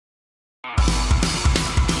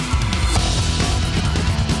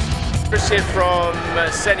Chris here from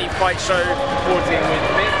SENI Fight Show, reporting with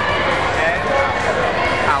Mick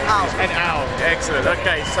and Al. Excellent.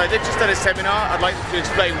 Okay, so they've just done a seminar. I'd like to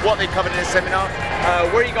explain what they covered in the seminar.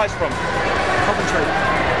 Where are you guys from? Coventry.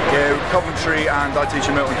 Yeah, Coventry, and I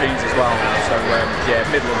teach in Milton Keynes as well. So yeah,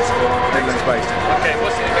 Midlands based. Okay,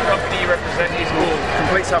 what's the company you represent is called?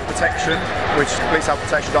 Complete Self Protection, which is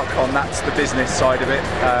CompleteSelfProtection.com. That's the business side of it.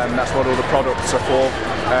 That's what all the products are for.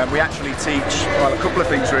 We actually teach, well, a couple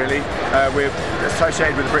of things really. We're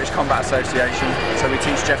associated with the British Combat Association, so we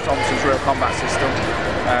teach Jeff Thompson's Real Combat System,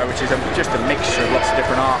 which is just a mixture of lots of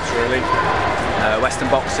different arts really. Western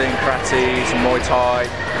boxing, karate, some Muay Thai,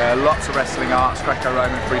 lots of wrestling arts,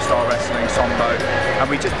 Greco-Roman, freestyle wrestling, Sambo, and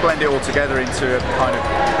we just blend it all together into a kind of,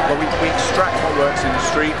 well, we extract what works in the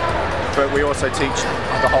street, but we also teach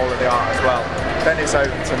the whole of the art as well. Then it's over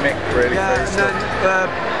to Mick really. Yeah, and then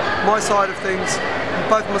my side of things,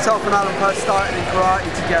 both myself and Alan first started in karate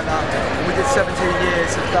together, and we did 17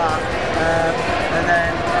 years of that, and then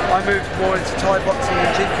I moved more into Thai boxing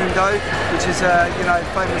and Jeet Kune Do, which is you know,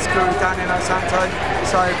 famous guru Daniel Santo.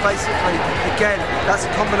 So basically, again, that's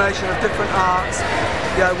a combination of different arts.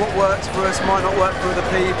 You know, what works for us might not work for other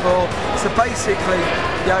people. So basically,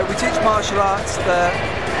 you know, we teach martial arts that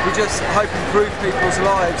we just hope improve people's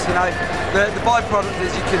lives. You know, the byproduct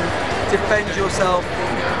is you can defend yourself,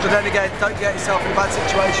 but then again, don't get yourself in a bad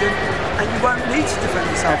situation, and you won't need to defend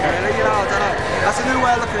yourself really. You know, I don't know. That's a new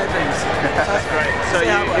way of looking at things. That's great. So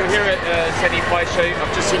you're here at SENI Fight Show.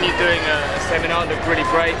 I've just seen you doing a seminar. Looked really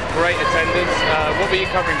great attendance. What were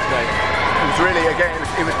you covering today? It was really, again,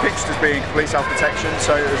 it was pitched as being complete self-protection,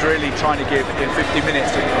 so it was really trying to give, in 50 minutes,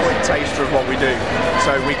 a quick taster of what we do.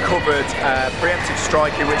 So we covered preemptive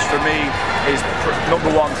striking, which for me is number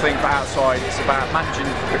one thing for outside. It's about managing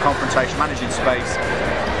the confrontation, managing space.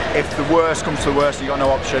 If the worst comes to the worst, you've got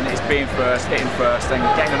no option, it's being first, hitting first, then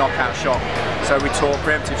getting a knockout shot. So we taught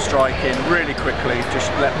preemptive striking really quickly,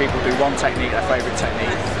 just let people do one technique, their favourite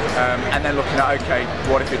technique, and then looking at, okay,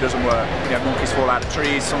 what if it doesn't work? You know, monkeys fall out of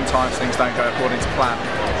trees, sometimes things don't go according to plan,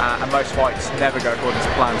 and most fights never go according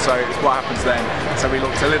to plan, so it's what happens then. So we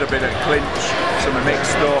looked a little bit at clinch, some of the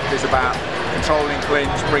mixed stuff is about controlling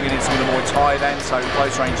clinch, bringing in some of the Muay Thai then, so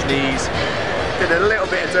close range knees. Did a little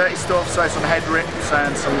bit of dirty stuff, so some head rips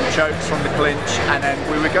and some chokes from the clinch, and then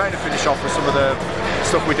we were going to finish off with some of the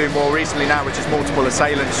stuff we do more recently now, which is multiple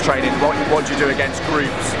assailants training, what do you do against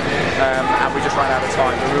groups, and we just ran out of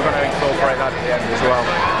time, but we were going to incorporate that at the end as well.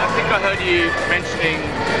 I think I heard you mentioning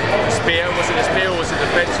a spear. Was it a spear or was it the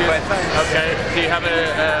fence? Okay, do you have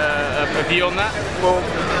a view on that? Well,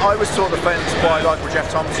 I was taught the fence by a guy called Jeff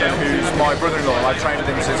Thompson, who's my brother-in-law. I've trained with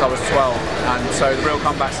him since I was 12, and so the Real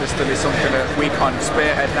Combat System is something that we kind of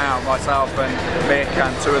spearhead now, myself and Mick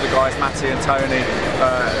and two other guys, Matty and Tony,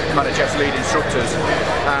 kind of Jeff's lead instructors.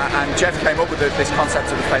 And Jeff came up with this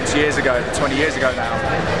concept of the fence years ago, 20 years ago now.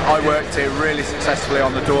 I worked here really successfully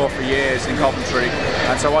on the door for years in Coventry,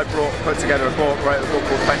 and so I put together a book, wrote a book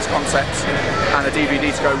called Fence Concepts, and a DVD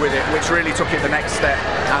to go with it, which really took it the next step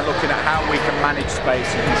and looking at how we can manage space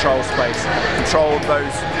and control space, control those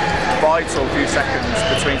vital few seconds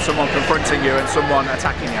between someone confronting you and someone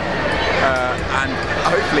attacking you, and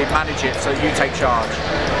hopefully manage it so you take charge.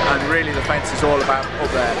 And really the fence is all about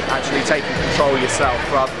up there, actually taking control yourself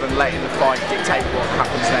rather than letting the fight dictate what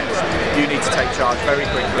happens next. You need to take charge very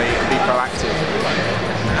quickly and be proactive.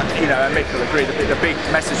 You know, and Mick will agree, the big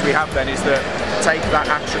message we have then is that take that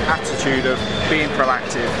attitude of being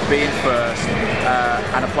proactive, being first,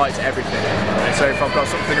 and apply it to everything. So if I've got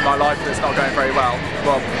something in my life that's not going very well,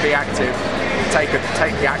 be active, take the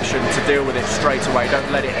action to deal with it straight away, don't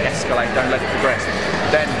let it escalate, don't let it progress.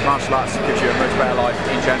 Then martial arts gives you a much better life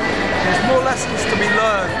in general. There's more lessons to be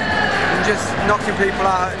learned than just knocking people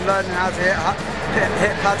out and learning how to hit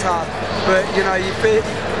pads hard. But you know, you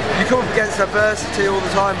come up against adversity all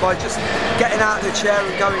the time by just getting out of the chair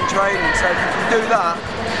and going training. So if you can do that,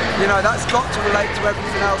 you know, that's got to relate to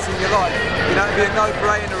everything else in your life. You know, it'd be a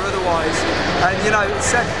no-brainer otherwise. And you know,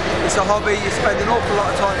 it's a hobby, you spend an awful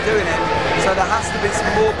lot of time doing it, so there has to be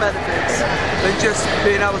some more benefits than just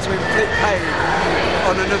being able to inflict pain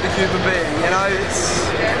on another human being. You know, it's,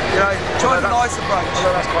 you know, try a nice approach.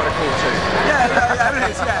 Although that's kind of cool too. Yeah,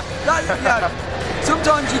 it is, yeah.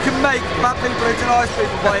 Sometimes you can make bad people into nice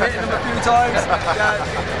people by hitting them a few times,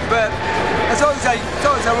 but as long as they're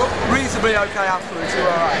reasonably okay afterwards, you're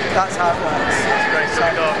alright. That's how it works. That's great. So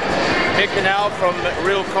we've got Mick and Al from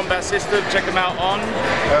Real Combat System. Check them out on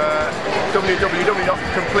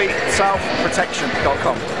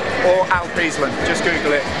www.CompleteSelfProtection.com. or Al Peasland. Just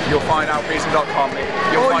Google it, you'll find alpeasland.com.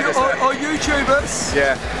 You'll find us there. Or YouTubers.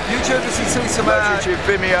 Yeah. YouTubers, you see some YouTube,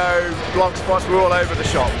 Vimeo, blog spots, we're all over the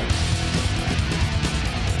shop.